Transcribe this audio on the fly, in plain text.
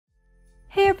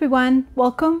Hey everyone,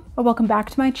 welcome or welcome back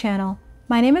to my channel.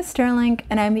 My name is Sterling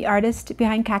and I'm the artist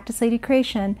behind Cactus Lady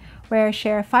Creation, where I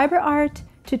share fiber art,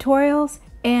 tutorials,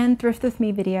 and thrift with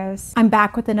me videos. I'm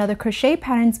back with another crochet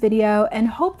patterns video and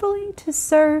hopefully to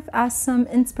serve as some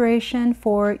inspiration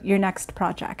for your next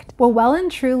project. We're well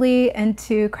and truly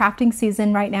into crafting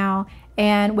season right now,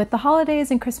 and with the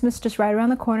holidays and Christmas just right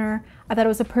around the corner, I thought it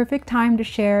was a perfect time to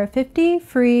share 50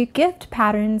 free gift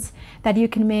patterns that you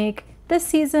can make this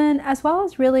season, as well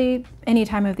as really any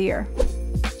time of the year.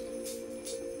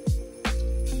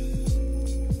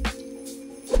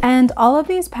 And all of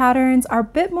these patterns are a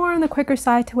bit more on the quicker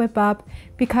side to whip up,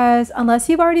 because unless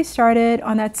you've already started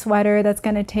on that sweater that's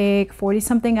gonna take 40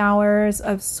 something hours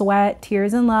of sweat,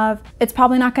 tears, and love, it's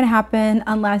probably not gonna happen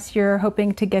unless you're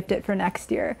hoping to gift it for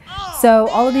next year. So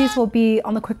all of these will be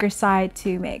on the quicker side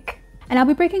to make. And I'll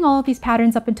be breaking all of these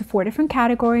patterns up into 4 different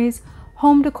categories: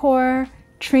 home decor,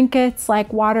 trinkets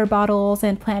like water bottles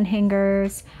and plant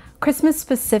hangers, Christmas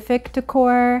specific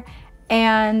decor,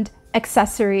 and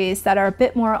accessories that are a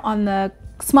bit more on the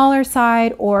smaller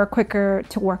side or quicker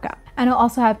to work up. And I'll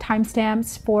also have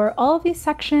timestamps for all of these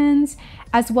sections,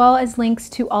 as well as links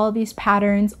to all of these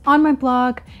patterns on my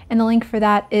blog, and the link for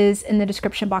that is in the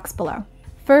description box below.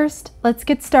 First, let's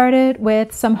get started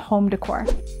with some home decor.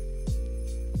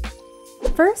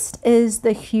 First is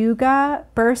the Huga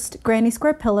Burst Granny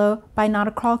Square Pillow by Not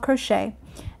a Crawl Crochet.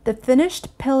 The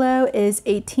finished pillow is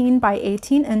 18 by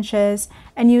 18 inches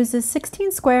and uses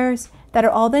 16 squares that are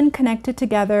all then connected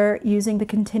together using the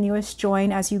continuous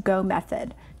join as you go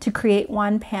method to create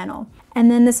one panel. And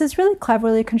then this is really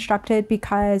cleverly constructed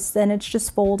because then it's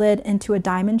just folded into a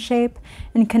diamond shape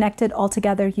and connected all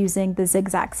together using the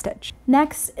zigzag stitch.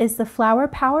 Next is the Flower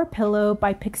Power Pillow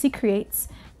by Pixie Creates.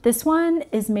 This one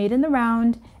is made in the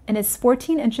round and is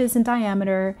 14 inches in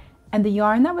diameter, and the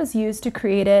yarn that was used to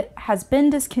create it has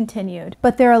been discontinued,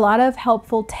 but there are a lot of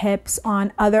helpful tips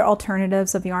on other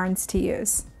alternatives of yarns to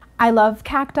use. I love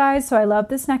cacti, so I love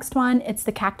this next one. It's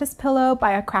the Cactus Pillow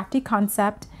by A Crafty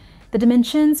Concept. The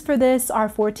dimensions for this are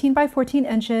 14 by 14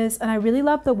 inches, and I really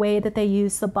love the way that they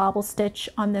use the bobble stitch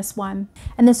on this one.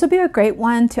 And this would be a great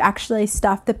one to actually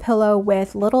stuff the pillow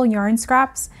with little yarn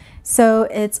scraps. So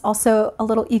it's also a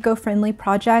little eco-friendly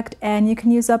project, and you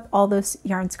can use up all those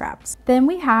yarn scraps. Then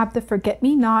we have the Forget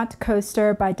Me Not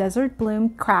Coaster by Desert Bloom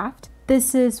Craft.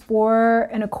 This is 4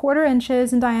 1/4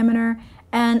 inches in diameter,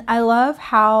 and I love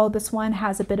how this one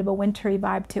has a bit of a wintry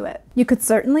vibe to it. You could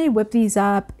certainly whip these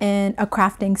up in a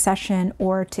crafting session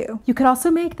or two. You could also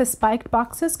make the Spiked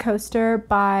Boxes Coaster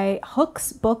by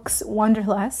Hooks Books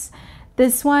Wonderless.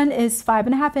 This one is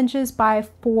 5.5 inches by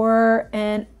 4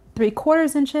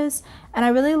 3/4 inches, and I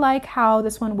really like how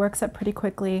this one works up pretty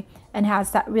quickly and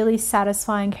has that really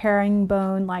satisfying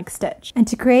herringbone-like stitch. And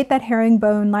to create that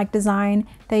herringbone-like design,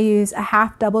 they use a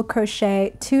half double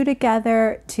crochet 2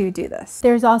 together to do this.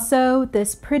 There's also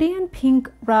this Pretty in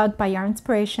Pink rug by Yarn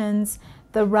Inspirations.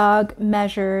 The rug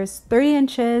measures 30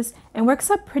 inches and works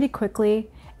up pretty quickly.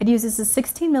 It uses a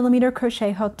 16mm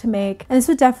crochet hook to make, and this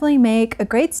would definitely make a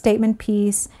great statement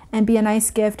piece and be a nice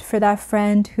gift for that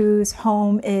friend whose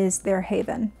home is their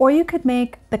haven. Or you could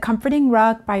make the Comforting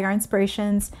Rug by Yarn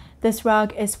Inspirations. This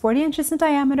rug is 40 inches in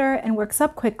diameter and works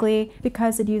up quickly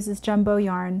because it uses jumbo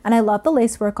yarn. And I love the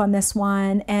lace work on this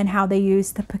one and how they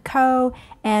use the picot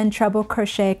and treble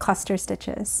crochet cluster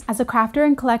stitches. As a crafter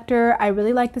and collector, I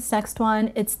really like this next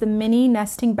one. It's the Mini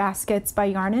Nesting Baskets by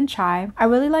Yarn and Chai. I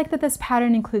really like that this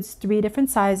pattern includes 3 different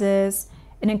sizes.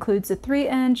 It includes a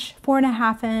 3-inch,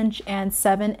 4.5-inch, and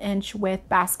 7-inch width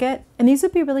basket, and these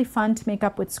would be really fun to make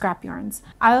up with scrap yarns.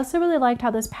 I also really liked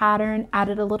how this pattern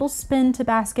added a little spin to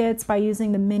baskets by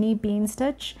using the mini bean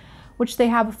stitch, which they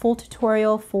have a full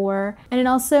tutorial for. And it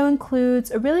also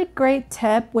includes a really great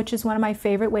tip, which is one of my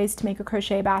favorite ways to make a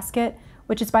crochet basket,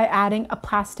 which is by adding a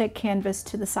plastic canvas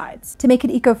to the sides. To make it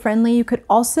eco-friendly, you could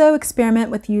also experiment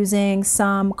with using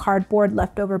some cardboard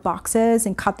leftover boxes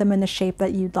and cut them in the shape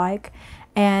that you'd like.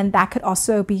 And that could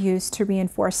also be used to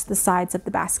reinforce the sides of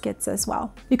the baskets as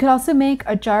well. You could also make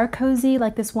a jar cozy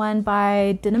like this one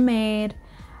by Dinamade.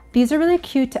 These are really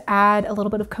cute to add a little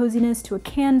bit of coziness to a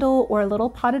candle or a little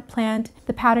potted plant.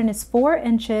 The pattern is 4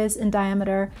 inches in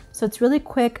diameter, so it's really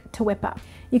quick to whip up.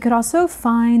 You could also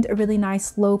find a really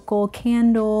nice local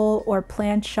candle or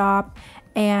plant shop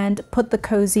and put the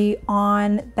cozy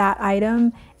on that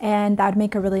item and that would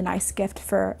make a really nice gift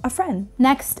for a friend.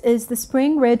 Next is the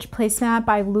Spring Ridge placemat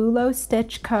by Lulo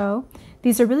Stitch Co.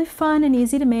 These are really fun and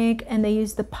easy to make, and they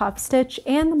use the puff stitch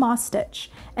and the moss stitch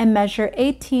and measure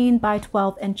 18 by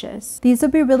 12 inches. These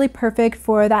would be really perfect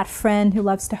for that friend who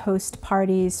loves to host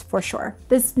parties for sure.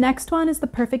 This next one is the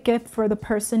perfect gift for the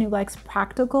person who likes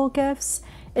practical gifts.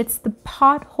 It's the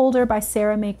pot holder by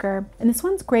Sarah Maker, and this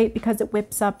one's great because it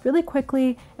whips up really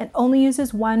quickly and only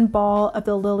uses one ball of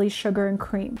the Lily Sugar and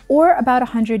Cream, or about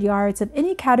 100 yards of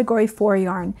any category 4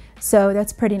 yarn, so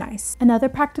that's pretty nice. Another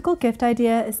practical gift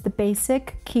idea is the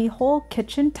basic keyhole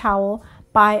kitchen towel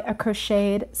by A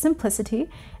Crocheted Simplicity,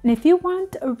 and if you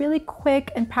want a really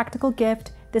quick and practical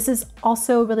gift, this is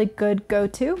also a really good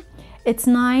go-to. It's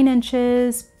 9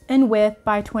 inches in width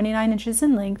by 29 inches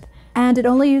in length, and it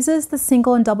only uses the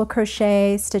single and double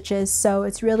crochet stitches, so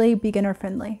it's really beginner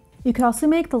friendly. You could also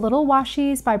make the little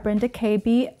washies by Brenda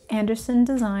K.B. Anderson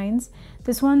Designs.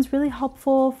 This one's really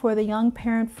helpful for the young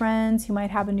parent friends who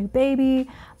might have a new baby,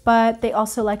 but they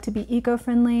also like to be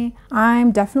eco-friendly.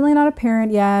 I'm definitely not a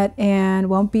parent yet and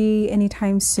won't be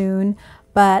anytime soon,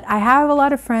 but I have a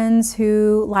lot of friends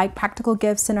who like practical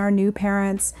gifts and are new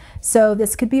parents, so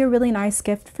this could be a really nice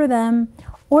gift for them.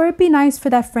 Or it'd be nice for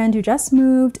that friend who just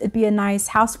moved. It'd be a nice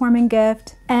housewarming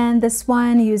gift. And this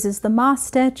one uses the moss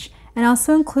stitch and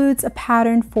also includes a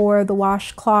pattern for the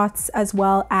washcloths as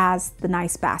well as the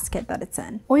nice basket that it's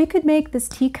in. Or you could make this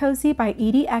tea cozy by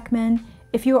Edie Ekman.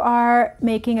 If you are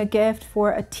making a gift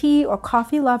for a tea or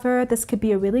coffee lover, this could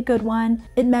be a really good one.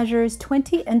 It measures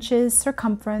 20 inches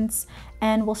circumference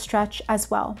and will stretch as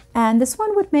well. And this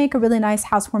one would make a really nice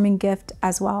housewarming gift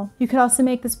as well. You could also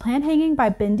make this plant hanging by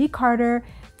Bindi Carter.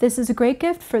 This is a great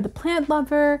gift for the plant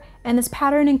lover, and this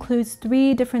pattern includes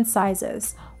 3 different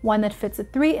sizes, one that fits a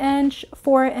 3-inch,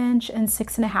 4-inch, and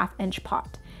 6.5-inch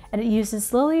pot. And it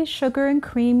uses Lily Sugar and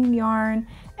Cream yarn,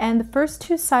 and the first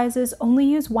 2 sizes only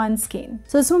use 1 skein.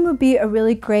 So this one would be a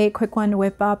really great quick one to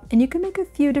whip up, and you can make a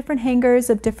few different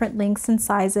hangers of different lengths and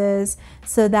sizes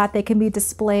so that they can be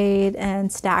displayed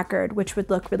and staggered, which would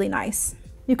look really nice.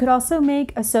 You could also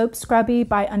make a soap scrubby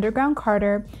by Underground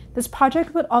Carter. This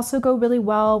project would also go really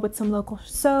well with some local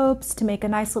soaps to make a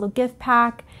nice little gift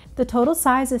pack. The total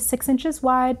size is 6 inches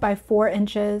wide by 4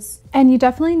 inches. And you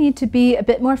definitely need to be a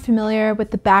bit more familiar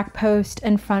with the back post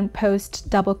and front post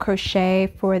double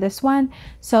crochet for this one.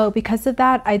 So because of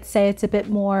that, I'd say it's a bit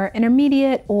more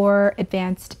intermediate or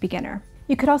advanced beginner.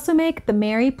 You could also make the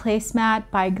Mary placemat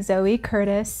by Zoe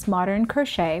Curtis Modern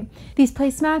Crochet. These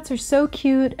placemats are so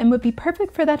cute and would be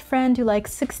perfect for that friend who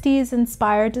likes 60s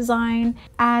inspired design,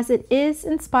 as it is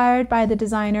inspired by the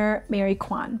designer Mary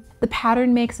Kwan. The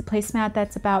pattern makes a placemat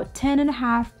that's about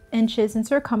 10.5 inches in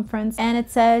circumference, and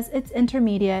it says it's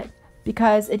intermediate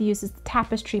because it uses the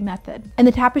tapestry method. And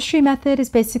the tapestry method is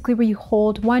basically where you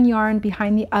hold one yarn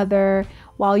behind the other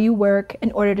while you work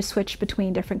in order to switch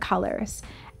between different colors.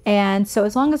 And so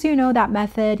as long as you know that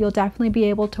method, you'll definitely be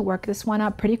able to work this one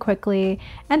up pretty quickly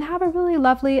and have a really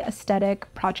lovely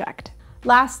aesthetic project.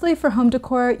 Lastly, for home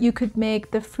decor, you could make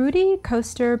the Fruity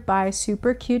Coaster by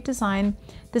Super Cute Design.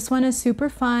 This one is super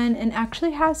fun and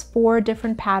actually has 4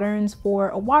 different patterns for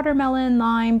a watermelon,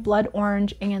 lime, blood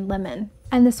orange, and lemon.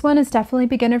 And this one is definitely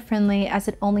beginner friendly as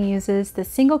it only uses the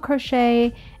single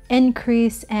crochet,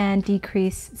 increase, and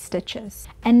decrease stitches.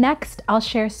 And next, I'll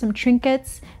share some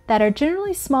trinkets that are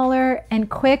generally smaller and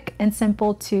quick and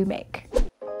simple to make.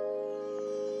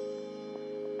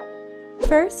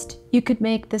 First, you could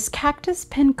make this Cactus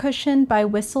pincushion by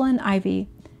Whistle and Ivy.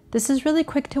 This is really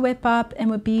quick to whip up and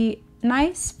would be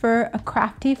nice for a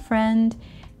crafty friend.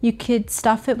 You could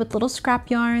stuff it with little scrap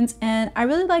yarns, and I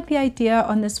really like the idea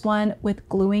on this one with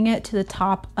gluing it to the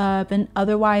top of an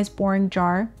otherwise boring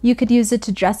jar. You could use it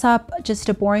to dress up just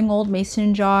a boring old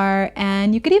mason jar,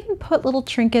 and you could even put little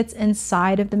trinkets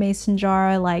inside of the mason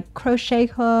jar like crochet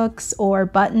hooks or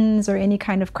buttons or any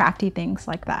kind of crafty things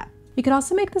like that. You could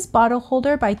also make this bottle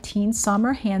holder by Teen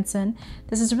Sommer Hansen.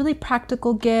 This is a really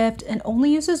practical gift and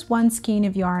only uses 1 skein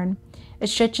of yarn. It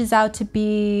stretches out to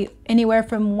be anywhere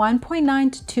from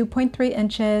 1.9 to 2.3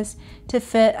 inches to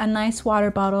fit a nice water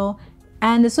bottle.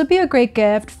 And this would be a great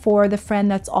gift for the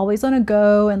friend that's always on a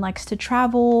go and likes to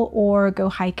travel or go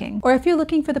hiking. Or if you're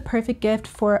looking for the perfect gift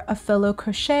for a fellow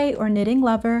crochet or knitting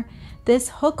lover, this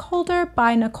hook holder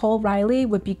by Nicole Riley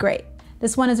would be great.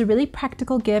 This one is a really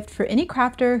practical gift for any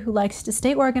crafter who likes to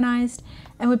stay organized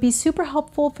and would be super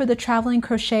helpful for the traveling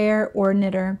crocheter or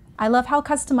knitter. I love how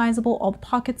customizable all the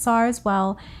pockets are as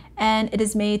well, and it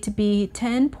is made to be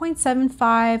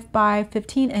 10.75 by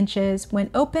 15 inches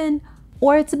when open,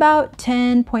 or it's about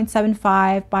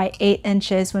 10.75 by 8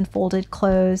 inches when folded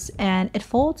closed, and it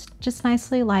folds just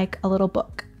nicely like a little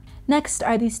book. Next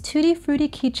are these Tutti Frutti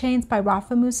keychains by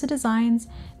Rafa Musa Designs.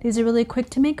 These are really quick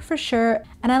to make for sure,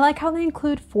 and I like how they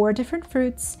include 4 different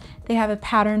fruits. They have a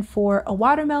pattern for a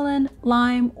watermelon,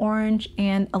 lime, orange,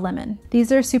 and a lemon.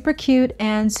 These are super cute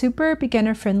and super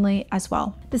beginner friendly as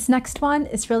well. This next one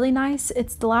is really nice.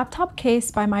 It's the laptop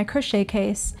case by My Crochet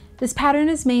Case. This pattern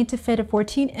is made to fit a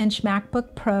 14-inch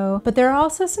MacBook Pro, but there are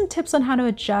also some tips on how to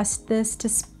adjust this to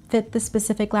fit the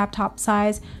specific laptop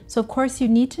size. So of course you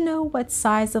need to know what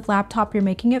size of laptop you're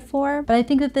making it for, but I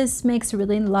think that this makes a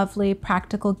really lovely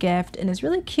practical gift and is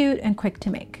really cute and quick to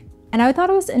make. And I thought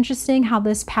it was interesting how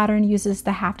this pattern uses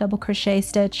the half double crochet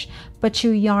stitch, but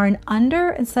you yarn under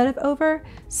instead of over.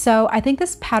 So I think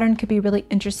this pattern could be really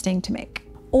interesting to make.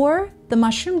 Or the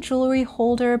mushroom jewelry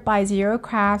holder by Zero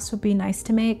Crafts would be nice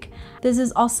to make. This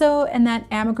is also in that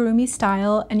amigurumi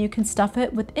style, and you can stuff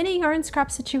it with any yarn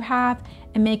scraps that you have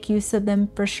and make use of them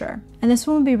for sure. And this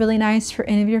one would be really nice for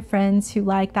any of your friends who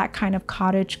like that kind of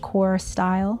cottage core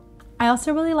style. I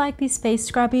also really like these face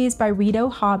scrubbies by Rito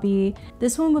Hobby.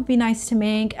 This one would be nice to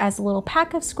make as a little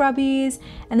pack of scrubbies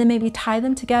and then maybe tie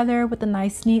them together with a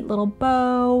nice neat little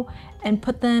bow and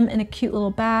put them in a cute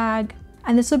little bag.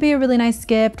 And this would be a really nice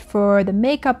gift for the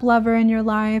makeup lover in your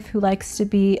life who likes to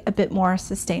be a bit more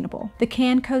sustainable. The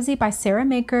Can Cozy by Sarah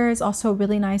Maker is also a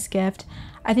really nice gift.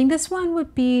 I think this one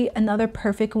would be another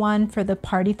perfect one for the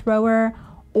party thrower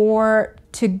or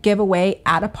to give away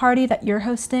at a party that you're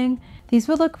hosting. These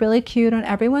would look really cute on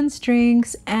everyone's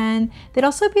drinks, and they'd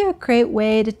also be a great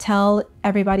way to tell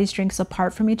everybody's drinks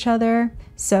apart from each other.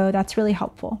 So that's really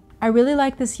helpful. I really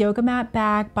like this yoga mat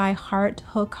bag by Heart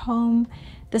Hook Home.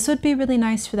 This would be really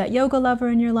nice for that yoga lover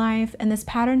in your life, and this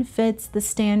pattern fits the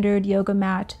standard yoga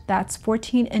mat that's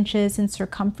 14 inches in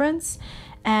circumference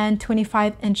and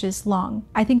 25 inches long.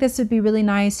 I think this would be really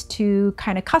nice to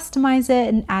kind of customize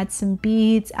it and add some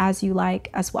beads as you like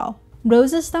as well.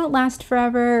 Roses don't last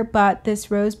forever, but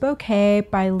this rose bouquet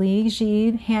by Li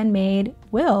Ji Handmade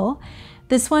will.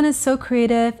 This one is so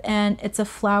creative and it's a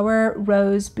flower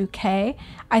rose bouquet.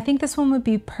 I think this one would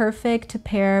be perfect to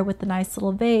pair with a nice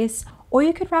little vase, or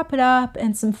you could wrap it up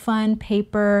in some fun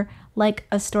paper like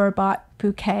a store-bought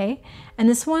bouquet. And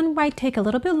this one might take a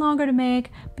little bit longer to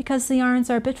make because the yarns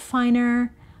are a bit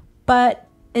finer, but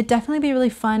it'd definitely be really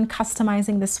fun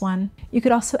customizing this one. You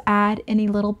could also add any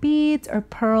little beads or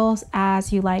pearls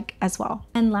as you like as well.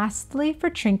 And lastly for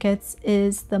trinkets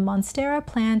is the Monstera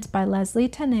plant by Leslie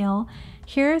Tennille.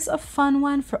 Here's a fun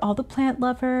one for all the plant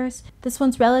lovers. This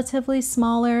one's relatively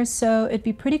smaller, so it'd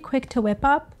be pretty quick to whip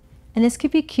up. And this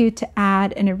could be cute to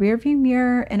add in a rearview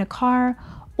mirror in a car,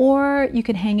 or you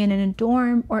could hang it in a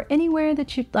dorm or anywhere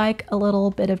that you'd like a little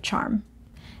bit of charm.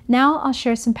 Now I'll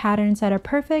share some patterns that are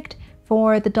perfect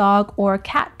for the dog or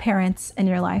cat parents in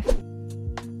your life.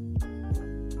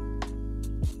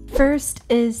 First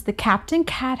is the Captain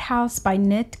Cat House by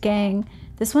Knit Gang.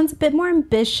 This one's a bit more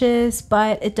ambitious,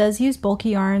 but it does use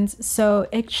bulky yarns, so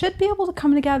it should be able to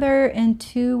come together in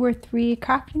 2 or 3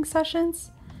 crafting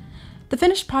sessions. The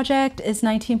finished project is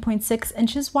 19.6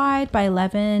 inches wide by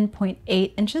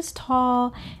 11.8 inches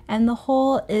tall, and the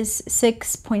whole is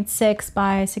 6.6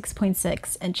 by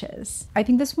 6.6 inches. I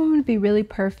think this one would be really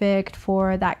perfect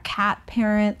for that cat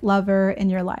parent lover in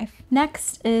your life.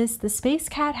 Next is the Space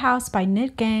Cat House by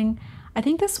Knit Gang. I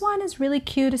think this one is really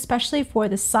cute, especially for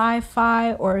the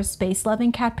sci-fi or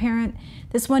space-loving cat parent.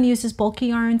 This one uses bulky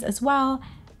yarns as well,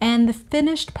 and the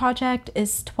finished project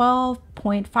is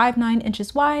 12.59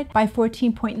 inches wide by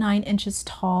 14.9 inches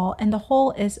tall, and the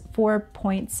whole is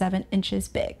 4.7 inches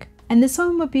big. And this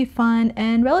one would be fun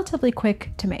and relatively quick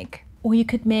to make. Or you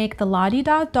could make the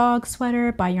La-Di-Da Dog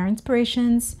Sweater by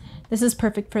Yarnspirations. This is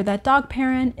perfect for that dog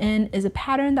parent and is a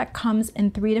pattern that comes in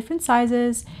 3 different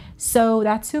sizes, so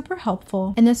that's super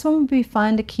helpful. And this one would be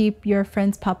fun to keep your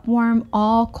friend's pup warm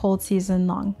all cold season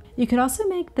long. You could also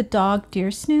make the Dog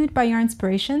Deer Snood by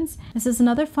Yarnspirations. This is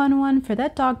another fun one for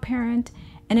that dog parent,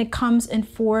 and it comes in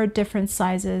 4 different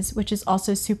sizes, which is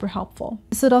also super helpful.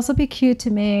 This would also be cute to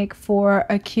make for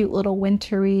a cute little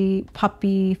wintry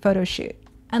puppy photo shoot.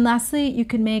 And lastly, you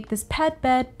can make this pet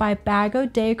bed by Bag O'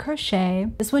 Day Crochet.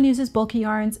 This one uses bulky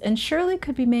yarns and surely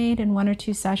could be made in 1 or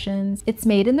 2 sessions. It's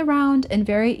made in the round and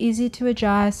very easy to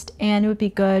adjust, and it would be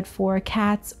good for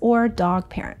cats or dog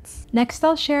parents. Next,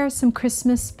 I'll share some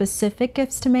Christmas specific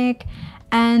gifts to make.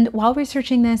 And while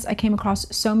researching this, I came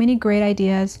across so many great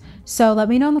ideas. So let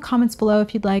me know in the comments below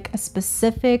if you'd like a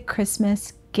specific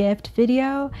Christmas gift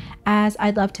video, as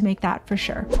I'd love to make that for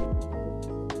sure.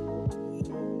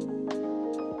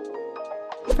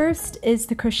 First is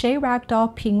the Crochet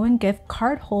Ragdoll Penguin Gift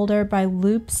Card Holder by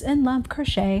Loops and Love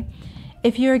Crochet.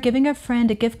 If you're giving a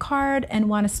friend a gift card and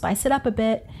want to spice it up a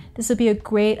bit, this would be a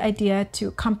great idea to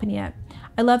accompany it.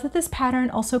 I love that this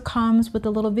pattern also comes with a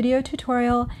little video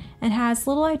tutorial and has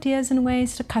little ideas and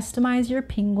ways to customize your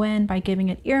penguin by giving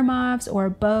it earmuffs or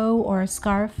a bow or a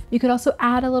scarf. You could also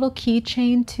add a little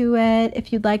keychain to it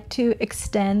if you'd like to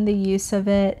extend the use of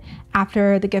it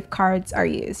after the gift cards are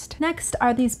used. Next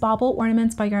are these bauble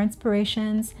ornaments by Yarn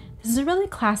Inspirations. This is a really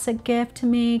classic gift to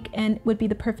make and would be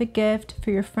the perfect gift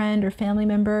for your friend or family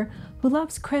member who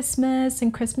loves Christmas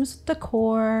and Christmas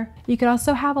decor. You could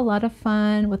also have a lot of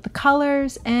fun with the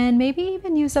colors and maybe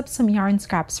even use up some yarn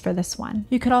scraps for this one.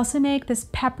 You could also make this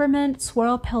peppermint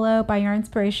swirl pillow by Yarn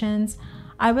Inspirations.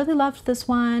 I really loved this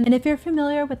one, and if you're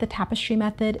familiar with the tapestry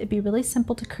method, it'd be really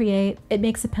simple to create. It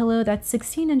makes a pillow that's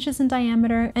 16 inches in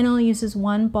diameter and only uses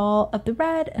one ball of the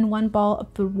red and one ball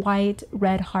of the white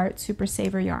red heart super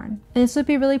saver yarn. And this would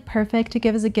be really perfect to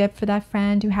give as a gift for that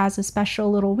friend who has a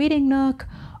special little reading nook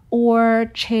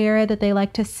or chair that they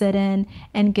like to sit in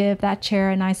and give that chair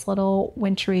a nice little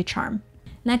wintry charm.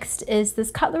 Next is this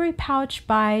cutlery pouch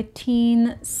by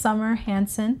Teen Summer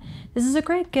Hansen. This is a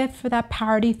great gift for that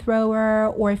party thrower,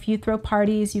 or if you throw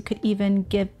parties, you could even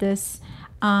give this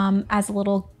as a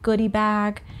little goodie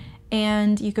bag,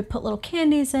 and you could put little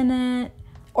candies in it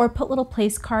or put little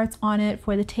place cards on it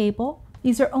for the table.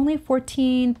 These are only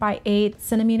 14 by 8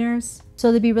 centimeters,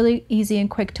 so they'd be really easy and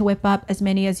quick to whip up as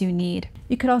many as you need.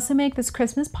 You could also make this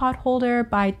Christmas pot holder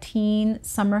by Teen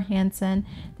Summer Hansen.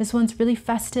 This one's really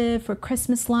festive for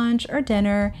Christmas lunch or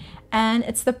dinner, and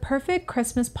it's the perfect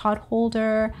Christmas pot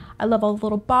holder. I love all the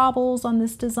little baubles on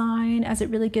this design as it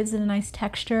really gives it a nice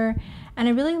texture. And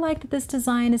I really like that this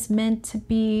design is meant to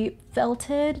be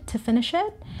felted to finish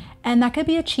it. And that could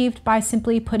be achieved by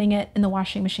simply putting it in the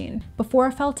washing machine.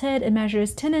 Before felted, it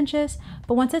measures 10 inches,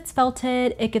 but once it's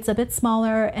felted, it gets a bit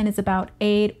smaller and is about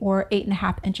 8 or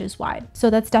 8.5 inches wide. So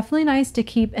that's definitely nice to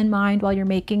keep in mind while you're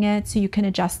making it, so you can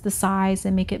adjust the size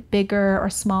and make it bigger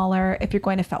or smaller if you're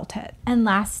going to felt it. And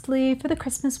lastly, for the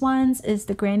Christmas ones is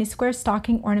the Granny Square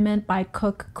Stocking Ornament by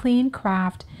Cook Clean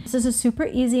Craft. This is a super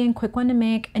easy and quick one to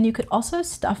make, and you could also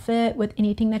stuff it with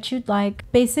anything that you'd like.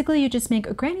 Basically, you just make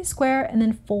a granny square and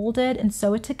then fold it and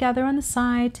sew it together on the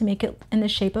side to make it in the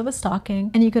shape of a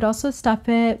stocking. And you could also stuff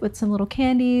it with some little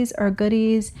candies or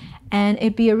goodies, and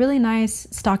it'd be a really nice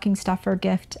stocking stuffer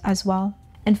gift as well.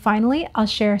 And finally, I'll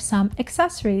share some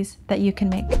accessories that you can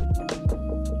make.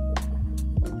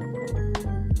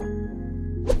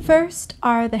 First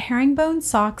are the herringbone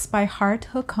socks by Heart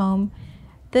Hook Home.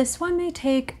 This one may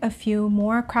take a few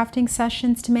more crafting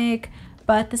sessions to make,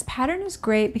 but this pattern is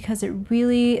great because it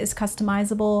really is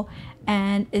customizable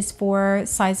and is for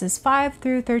sizes 5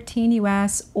 through 13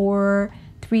 US or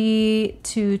 3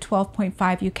 to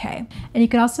 12.5 UK. And you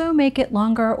can also make it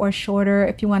longer or shorter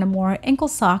if you want a more ankle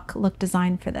sock look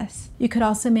design for this. You could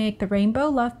also make the Rainbow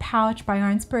Love Pouch by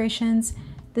Yarn Inspirations.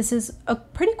 This is a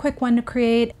pretty quick one to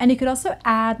create, and you could also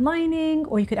add lining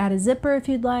or you could add a zipper if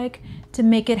you'd like to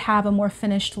make it have a more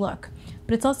finished look.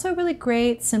 But it's also really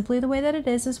great simply the way that it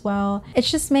is as well.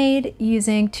 It's just made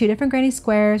using 2 different granny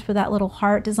squares with that little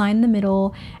heart design in the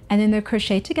middle, and then they're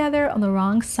crocheted together on the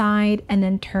wrong side and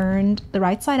then turned the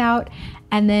right side out,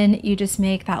 and then you just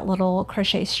make that little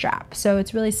crochet strap. So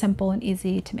it's really simple and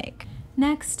easy to make.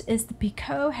 Next is the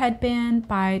Picot headband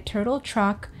by Turtle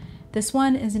Truck. This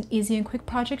one is an easy and quick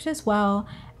project as well,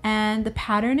 and the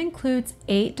pattern includes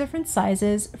 8 different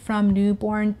sizes from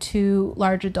newborn to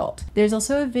large adult. There's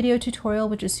also a video tutorial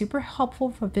which is super helpful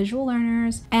for visual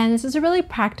learners, and this is a really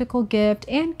practical gift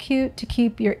and cute to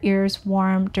keep your ears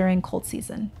warm during cold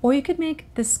season. Or you could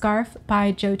make this scarf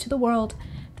by Joe to the World.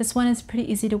 This one is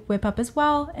pretty easy to whip up as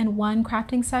well in one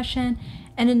crafting session,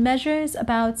 and it measures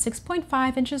about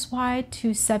 6.5 inches wide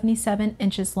to 77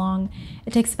 inches long.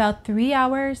 It takes about 3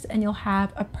 hours, and you'll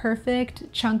have a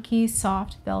perfect, chunky,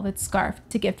 soft velvet scarf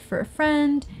to gift for a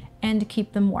friend and to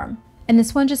keep them warm. And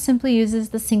this one just simply uses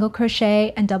the single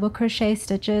crochet and double crochet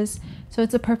stitches. So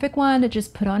it's a perfect one to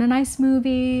just put on a nice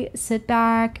movie, sit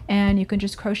back, and you can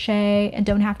just crochet and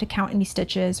don't have to count any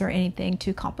stitches or anything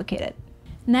too complicated.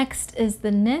 Next is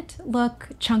the Knit Look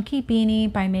Chunky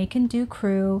Beanie by Make and Do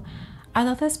Crew. I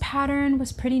thought this pattern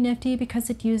was pretty nifty because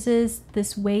it uses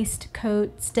this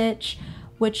waistcoat stitch,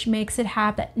 which makes it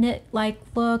have that knit-like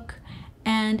look,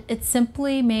 and it's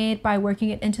simply made by working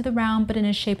it into the round but in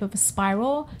a shape of a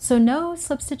spiral, so no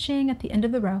slip stitching at the end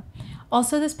of the row.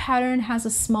 Also, this pattern has a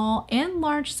small and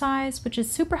large size, which is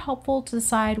super helpful to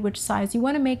decide which size you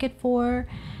want to make it for,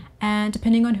 and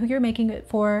depending on who you're making it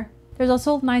for. There's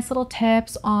also nice little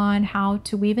tips on how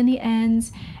to weave in the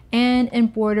ends and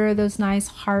embroider those nice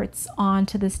hearts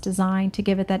onto this design to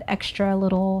give it that extra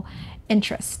little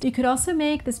interest. You could also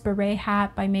make this beret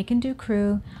hat by Make and Do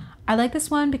Crew. I like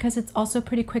this one because it's also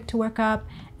pretty quick to work up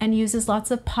and uses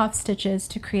lots of puff stitches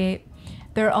to create.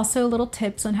 There are also little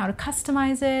tips on how to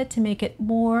customize it to make it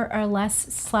more or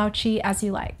less slouchy as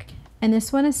you like. And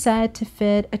this one is said to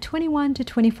fit a 21 to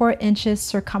 24 inches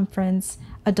circumference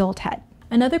adult head.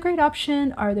 Another great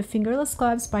option are the fingerless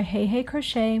gloves by Hey Hey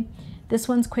Crochet. This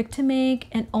one's quick to make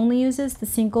and only uses the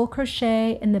single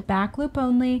crochet in the back loop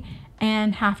only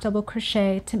and half double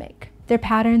crochet to make. Their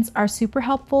patterns are super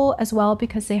helpful as well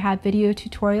because they have video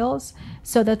tutorials,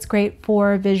 so that's great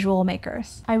for visual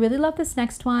makers. I really love this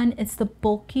next one. It's the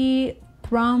bulky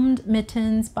thrummed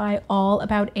mittens by All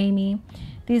About Amy.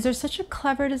 These are such a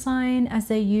clever design as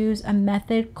they use a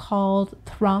method called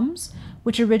thrums,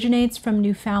 which originates from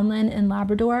Newfoundland and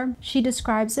Labrador. She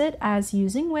describes it as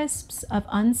using wisps of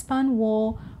unspun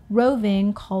wool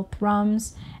roving called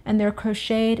thrums, and they're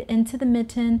crocheted into the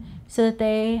mitten so that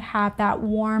they have that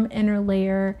warm inner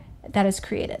layer that is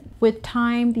created. With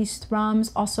time, these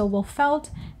thrums also will felt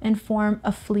and form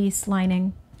a fleece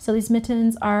lining. So these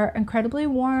mittens are incredibly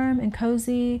warm and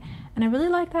cozy, and I really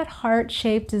like that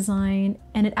heart-shaped design,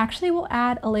 and it actually will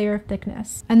add a layer of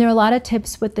thickness. And there are a lot of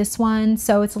tips with this one,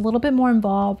 so it's a little bit more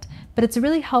involved, but it's a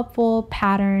really helpful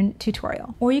pattern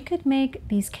tutorial. Or you could make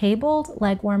these cabled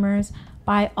leg warmers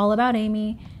by All About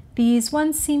Amy. These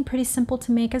ones seem pretty simple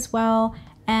to make as well,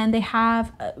 and they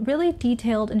have really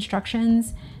detailed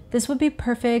instructions. This would be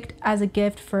perfect as a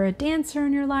gift for a dancer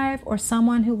in your life or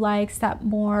someone who likes that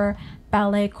more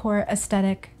ballet core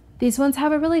aesthetic. These ones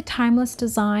have a really timeless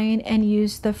design and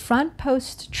use the front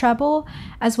post treble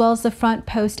as well as the front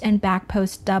post and back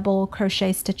post double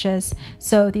crochet stitches.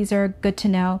 So these are good to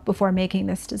know before making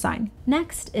this design.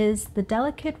 Next is the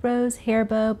Delicate Rose Hair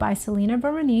Bow by Selena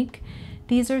Veronique.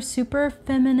 These are super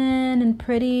feminine and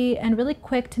pretty and really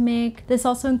quick to make. This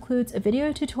also includes a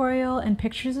video tutorial and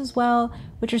pictures as well,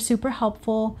 which are super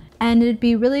helpful. And it'd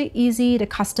be really easy to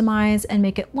customize and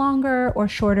make it longer or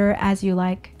shorter as you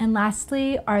like. And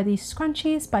lastly are these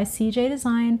scrunchies by CJ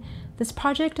Design. This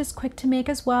project is quick to make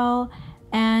as well,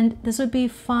 and this would be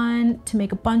fun to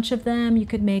make a bunch of them. You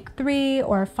could make 3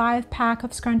 or 5 pack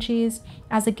of scrunchies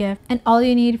as a gift. And all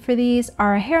you need for these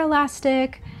are a hair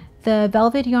elastic, the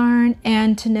velvet yarn,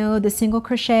 and to know the single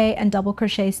crochet and double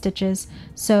crochet stitches.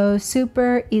 So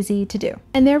super easy to do.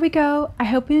 And there we go. I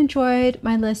hope you enjoyed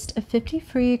my list of 50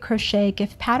 free crochet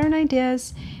gift pattern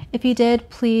ideas. If you did,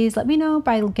 please let me know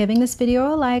by giving this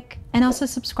video a like, and also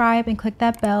subscribe and click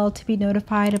that bell to be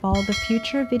notified of all the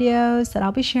future videos that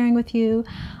I'll be sharing with you.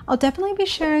 I'll definitely be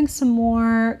sharing some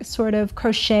more sort of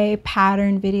crochet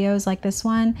pattern videos like this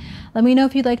one. Let me know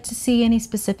if you'd like to see any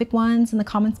specific ones in the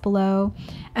comments below.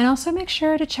 And also make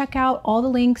sure to check out all the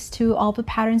links to all the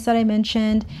patterns that I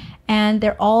mentioned, and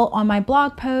they're all on my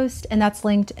blog post, and that's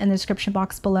linked in the description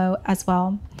box below as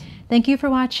well. Thank you for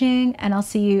watching, and I'll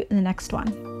see you in the next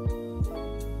one.